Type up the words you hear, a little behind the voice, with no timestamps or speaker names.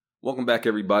Welcome back,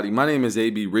 everybody. My name is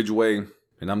A.B. Ridgway,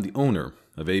 and I'm the owner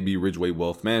of A.B. Ridgway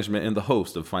Wealth Management and the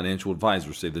host of Financial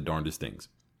Advisors Say the Darndest Things.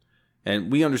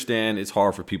 And we understand it's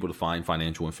hard for people to find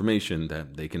financial information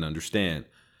that they can understand.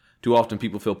 Too often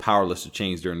people feel powerless to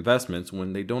change their investments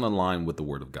when they don't align with the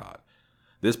Word of God.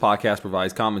 This podcast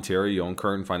provides commentary on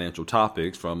current financial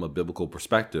topics from a biblical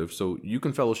perspective so you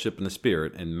can fellowship in the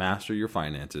Spirit and master your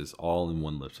finances all in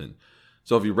one listen.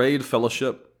 So if you're ready to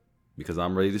fellowship, because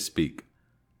I'm ready to speak,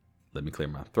 let me clear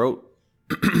my throat.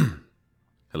 And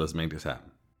let's make this happen.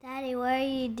 Daddy, what are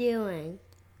you doing?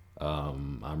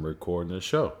 I'm recording a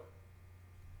show.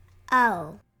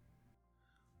 Oh.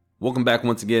 Welcome back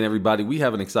once again, everybody. We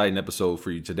have an exciting episode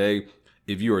for you today.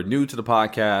 If you are new to the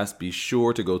podcast, be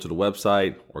sure to go to the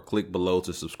website or click below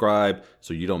to subscribe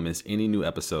so you don't miss any new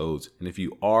episodes. And if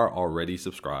you are already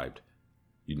subscribed,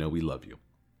 you know we love you.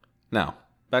 Now,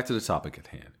 back to the topic at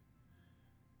hand.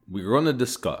 We're going to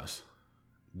discuss,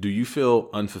 do you feel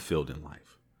unfulfilled in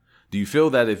life? Do you feel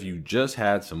that if you just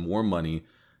had some more money,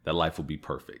 that life would be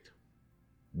perfect?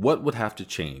 What would have to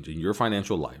change in your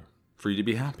financial life for you to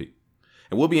be happy?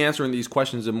 And we'll be answering these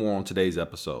questions and more on today's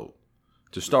episode.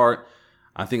 To start,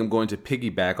 I think I'm going to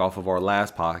piggyback off of our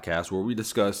last podcast where we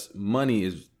discussed money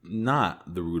is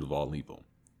not the root of all evil.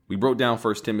 We broke down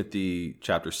 1 Timothy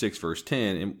chapter 6, verse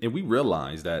 10, and we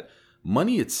realized that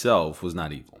money itself was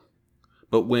not evil.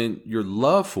 But when your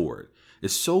love for it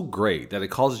is so great that it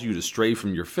causes you to stray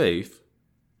from your faith,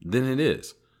 then it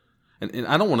is. And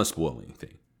I don't want to spoil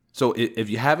anything. So if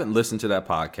you haven't listened to that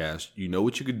podcast, you know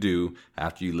what you could do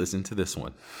after you listen to this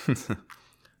one.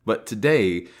 But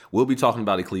today, we'll be talking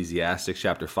about Ecclesiastes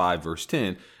chapter 5, verse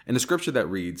 10, and the scripture that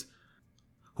reads,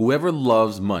 "Whoever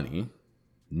loves money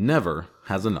never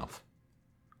has enough.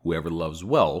 Whoever loves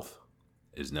wealth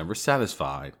is never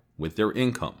satisfied with their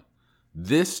income.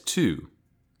 This too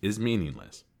is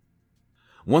meaningless."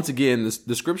 Once again,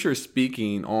 the scripture is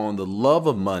speaking on the love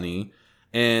of money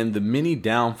and the many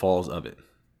downfalls of it.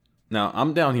 Now,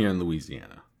 I'm down here in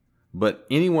Louisiana, but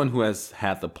anyone who has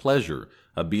had the pleasure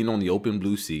of being on the open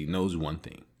blue sea knows one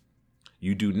thing.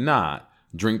 You do not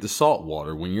drink the salt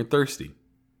water when you're thirsty.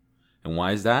 And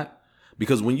why is that?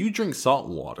 Because when you drink salt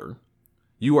water,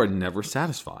 you are never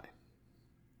satisfied.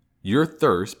 Your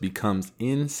thirst becomes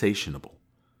insatiable.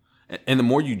 And the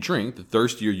more you drink, the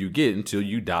thirstier you get until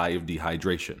you die of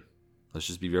dehydration. Let's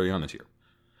just be very honest here.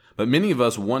 But many of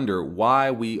us wonder why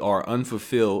we are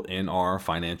unfulfilled in our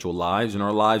financial lives and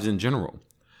our lives in general.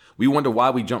 We wonder why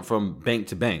we jump from bank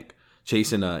to bank,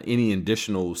 chasing any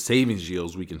additional savings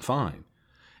yields we can find.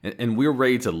 And we're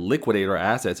ready to liquidate our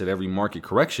assets at every market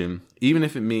correction, even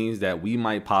if it means that we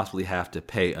might possibly have to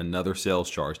pay another sales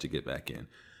charge to get back in.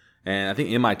 And I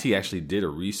think MIT actually did a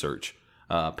research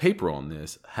paper on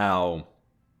this, how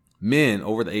men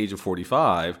over the age of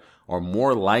 45 are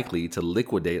more likely to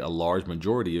liquidate a large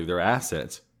majority of their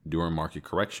assets during market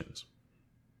corrections.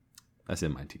 That's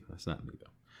MIT. That's not me,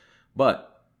 though.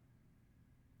 But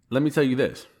let me tell you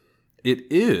this.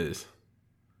 It is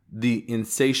the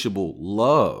insatiable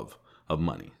love of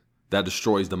money that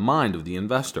destroys the mind of the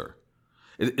investor.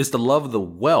 It's the love of the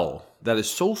wealth that is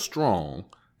so strong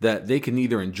that they can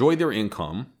neither enjoy their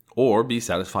income or be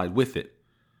satisfied with it.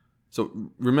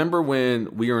 So remember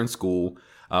when we were in school,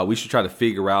 we should try to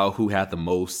figure out who had the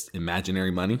most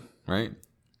imaginary money, right?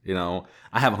 You know,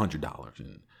 I have $100.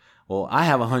 And, well, I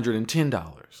have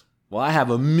 $110. Well, I have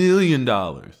 $1 million.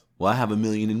 Well, I have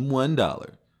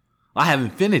 $1,001. I have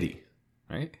infinity,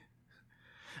 right?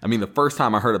 I mean, the first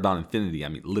time I heard about infinity,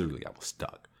 literally I was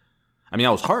stuck. I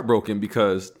was heartbroken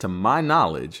because to my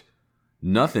knowledge,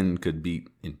 nothing could beat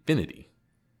infinity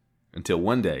until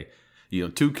one day,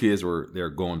 two kids they're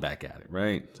going back at it,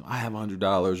 right? So I have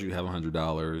 $100, you have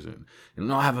 $100,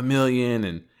 and I have $1 million,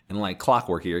 and like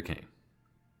clockwork, here it came.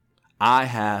 I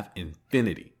have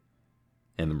infinity.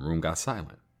 And the room got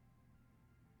silent.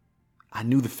 I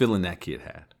knew the feeling that kid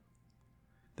had.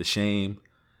 The shame,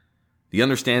 the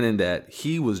understanding that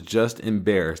he was just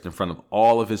embarrassed in front of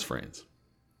all of his friends.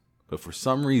 But for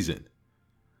some reason,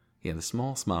 he had a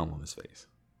small smile on his face.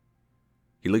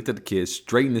 He looked at the kid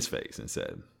straight in his face and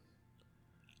said,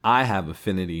 "I have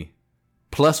infinity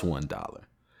plus $1.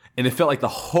 And it felt like the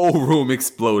whole room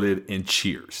exploded in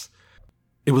cheers.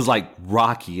 It was like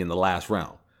Rocky in the last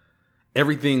round.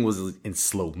 Everything was in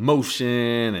slow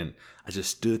motion, and I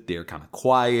just stood there kind of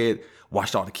quiet,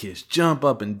 watched all the kids jump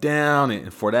up and down,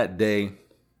 and for that day,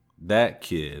 that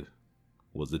kid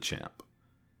was the champ.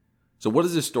 So what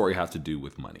does this story have to do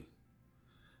with money?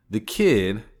 The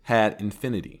kid had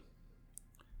infinity.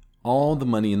 All the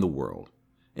money in the world,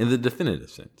 in the definitive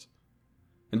sense.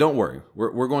 And don't worry,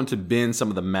 we're going to bend some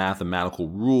of the mathematical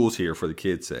rules here for the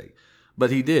kids' sake. But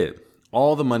he did.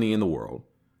 All the money in the world.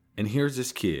 And here's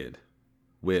this kid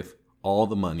with all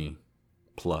the money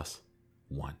plus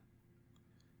one.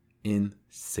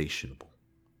 Insatiable.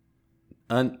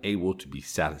 Unable to be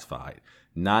satisfied.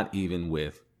 Not even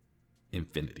with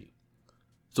infinity.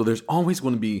 So there's always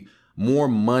going to be more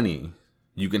money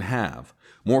you can have,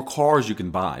 more cars you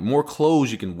can buy, more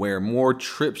clothes you can wear, more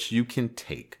trips you can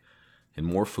take, and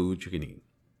more food you can eat.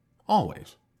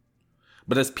 Always.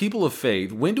 But as people of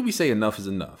faith, when do we say enough is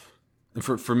enough? And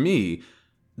for me,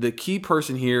 the key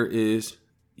person here is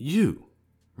you,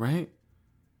 right?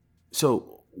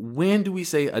 So when do we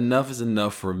say enough is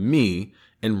enough for me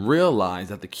and realize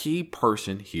that the key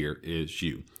person here is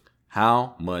you?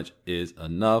 How much is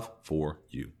enough for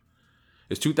you?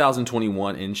 It's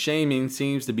 2021 and shaming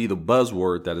seems to be the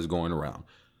buzzword that is going around.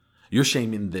 You're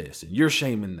shaming this and you're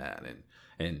shaming that.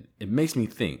 And it makes me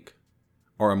think,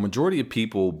 are a majority of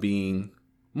people being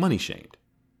money shamed?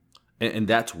 And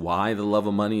that's why the love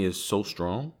of money is so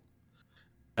strong?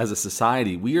 As a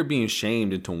society, we are being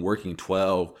shamed into working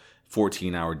 12,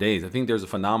 14-hour days. I think there's a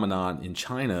phenomenon in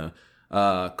China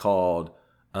called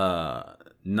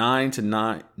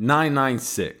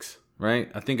 996, right?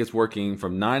 I think it's working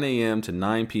from 9 a.m. to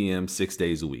 9 p.m. 6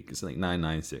 days a week. It's like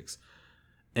 996.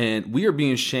 And we are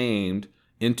being shamed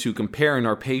into comparing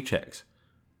our paychecks.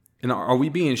 And are we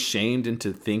being shamed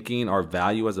into thinking our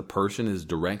value as a person is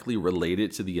directly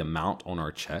related to the amount on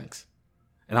our checks?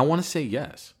 And I want to say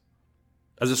yes.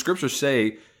 As the scriptures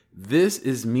say, this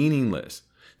is meaningless.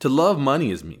 To love money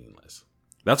is meaningless.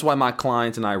 That's why my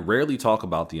clients and I rarely talk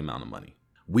about the amount of money.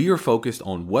 We are focused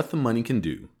on what the money can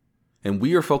do, and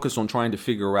we are focused on trying to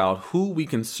figure out who we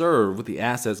can serve with the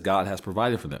assets God has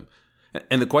provided for them.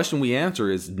 And the question we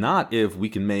answer is not if we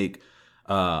can make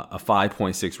a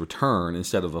 5.6 return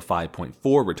instead of a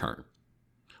 5.4 return.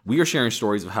 We are sharing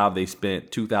stories of how they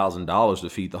spent $2,000 to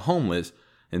feed the homeless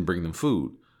and bring them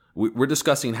food. We're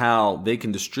discussing how they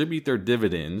can distribute their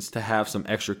dividends to have some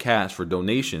extra cash for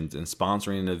donations and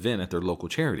sponsoring an event at their local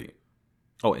charity.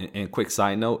 Oh, and quick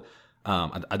side note,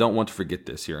 I don't want to forget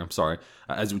this here. I'm sorry.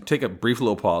 As we take a brief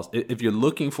little pause, if you're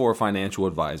looking for a financial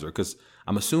advisor, because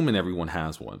I'm assuming everyone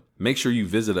has one, make sure you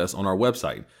visit us on our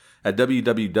website at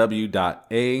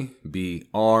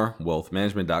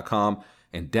www.abrwealthmanagement.com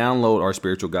and download our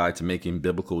spiritual guide to making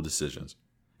biblical decisions.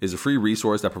 It's a free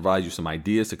resource that provides you some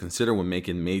ideas to consider when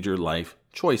making major life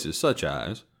choices, such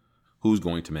as who's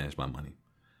going to manage my money.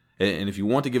 And if you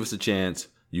want to give us a chance,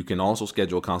 you can also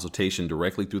schedule a consultation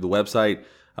directly through the website.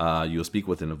 You'll speak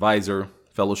with an advisor,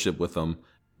 fellowship with them.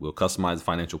 We'll customize a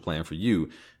financial plan for you,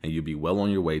 and you'll be well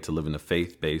on your way to living the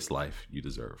faith-based life you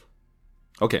deserve.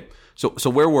 Okay, so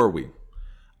where were we?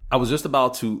 I was just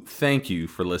about to thank you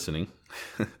for listening.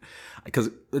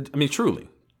 Because, I mean, truly,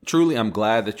 I'm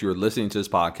glad that you're listening to this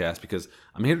podcast because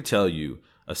I'm here to tell you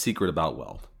a secret about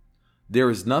wealth. There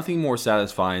is nothing more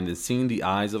satisfying than seeing the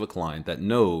eyes of a client that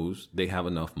knows they have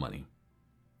enough money.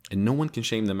 And no one can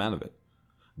shame them out of it.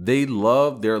 They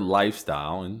love their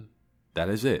lifestyle, and that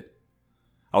is it.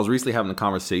 I was recently having a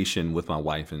conversation with my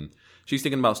wife, and she's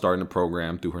thinking about starting a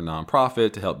program through her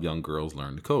nonprofit to help young girls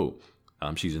learn to code.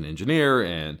 She's an engineer,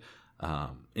 and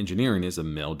engineering is a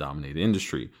male-dominated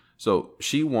industry. So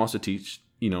she wants to teach,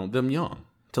 them young,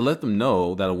 to let them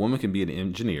know that a woman can be an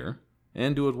engineer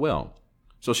and do it well.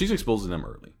 So she's exposing them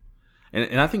early.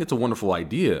 And I think it's a wonderful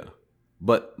idea.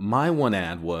 But my one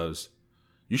ad was,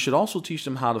 you should also teach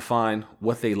them how to find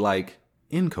what they like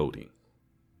in coding.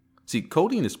 See,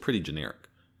 coding is pretty generic.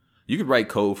 You could write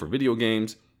code for video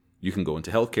games. You can go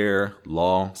into healthcare,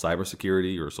 law,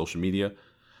 cybersecurity, or social media.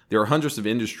 There are hundreds of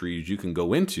industries you can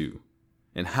go into,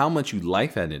 and how much you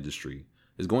like that industry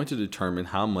is going to determine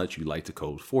how much you like to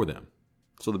code for them.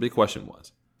 So the big question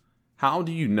was, how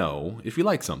do you know if you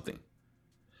like something?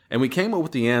 And we came up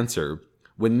with the answer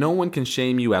when no one can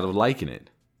shame you out of liking it.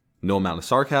 No amount of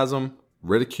sarcasm,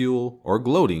 ridicule, or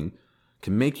gloating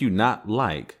can make you not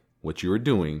like what you are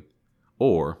doing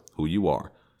or who you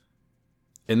are.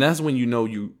 And that's when you know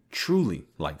you truly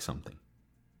like something.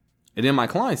 And in my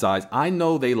clients' eyes, I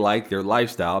know they like their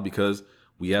lifestyle because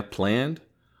we have planned,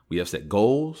 we have set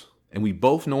goals, and we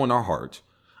both know in our hearts,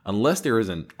 unless there is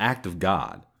an act of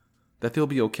God, that they'll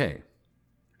be okay.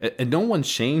 And no one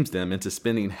shames them into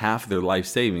spending half of their life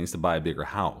savings to buy a bigger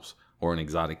house or an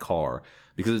exotic car,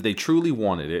 because if they truly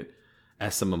wanted it,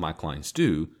 as some of my clients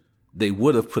do, they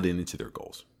would have put it into their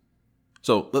goals.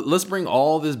 So let's bring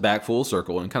all this back full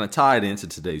circle and kind of tie it into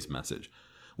today's message,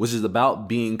 which is about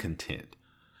being content.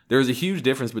 There is a huge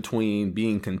difference between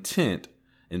being content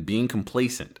and being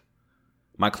complacent.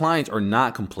 My clients are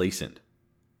not complacent.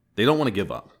 They don't want to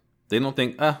give up. They don't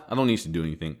think, I don't need to do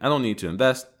anything. I don't need to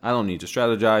invest. I don't need to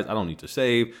strategize. I don't need to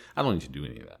save. I don't need to do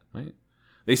any of that, right?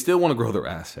 They still want to grow their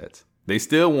assets. They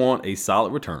still want a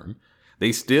solid return.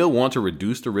 They still want to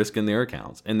reduce the risk in their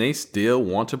accounts. And they still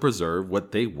want to preserve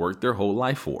what they worked their whole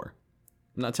life for.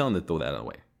 I'm not telling them to throw that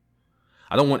away.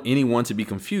 I don't want anyone to be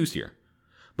confused here.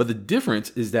 But the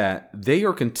difference is that they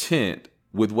are content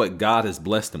with what God has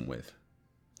blessed them with.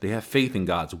 They have faith in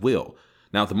God's will.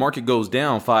 Now, if the market goes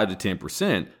down 5 to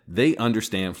 10%, they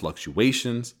understand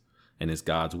fluctuations and it's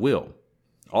God's will.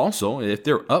 Also, if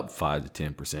they're up 5 to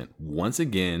 10%, once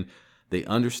again, they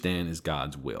understand it's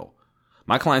God's will.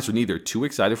 My clients are neither too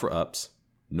excited for ups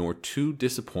nor too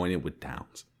disappointed with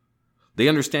downs. They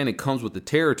understand it comes with the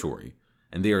territory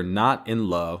and they are not in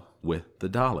love with the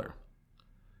dollar.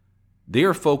 They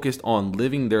are focused on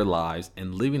living their lives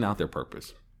and living out their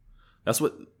purpose. That's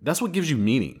what gives you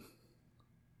meaning.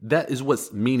 That is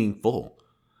what's meaningful.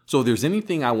 So if there's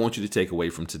anything I want you to take away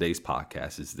from today's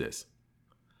podcast, is this.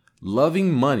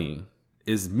 Loving money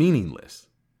is meaningless.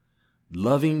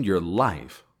 Loving your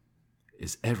life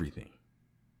is everything.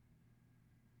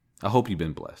 I hope you've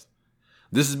been blessed.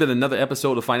 This has been another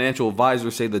episode of Financial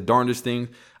Advisors Say the Darndest Thing.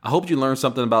 I hope you learned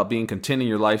something about being content in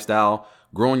your lifestyle,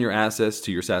 growing your assets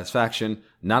to your satisfaction,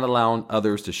 not allowing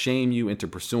others to shame you into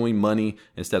pursuing money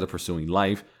instead of pursuing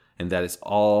life, and that it's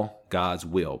all God's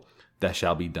will that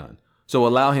shall be done. So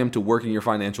allow him to work in your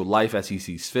financial life as he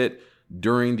sees fit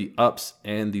during the ups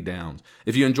and the downs.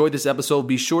 If you enjoyed this episode,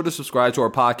 be sure to subscribe to our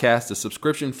podcast. The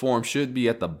subscription form should be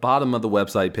at the bottom of the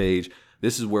website page.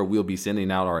 This is where we'll be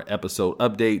sending out our episode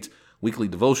updates, weekly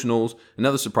devotionals, and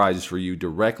other surprises for you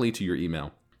directly to your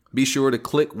email. Be sure to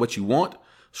click what you want,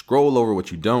 scroll over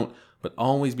what you don't, but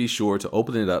always be sure to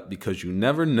open it up because you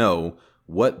never know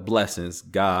what blessings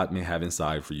God may have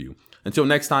inside for you. Until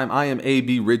next time, I am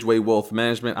AB Ridgeway Wealth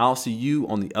Management. I'll see you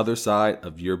on the other side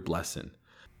of your blessing.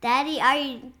 Daddy, are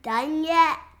you done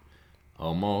yet?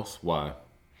 Almost. Why?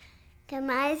 Come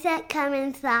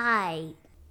inside.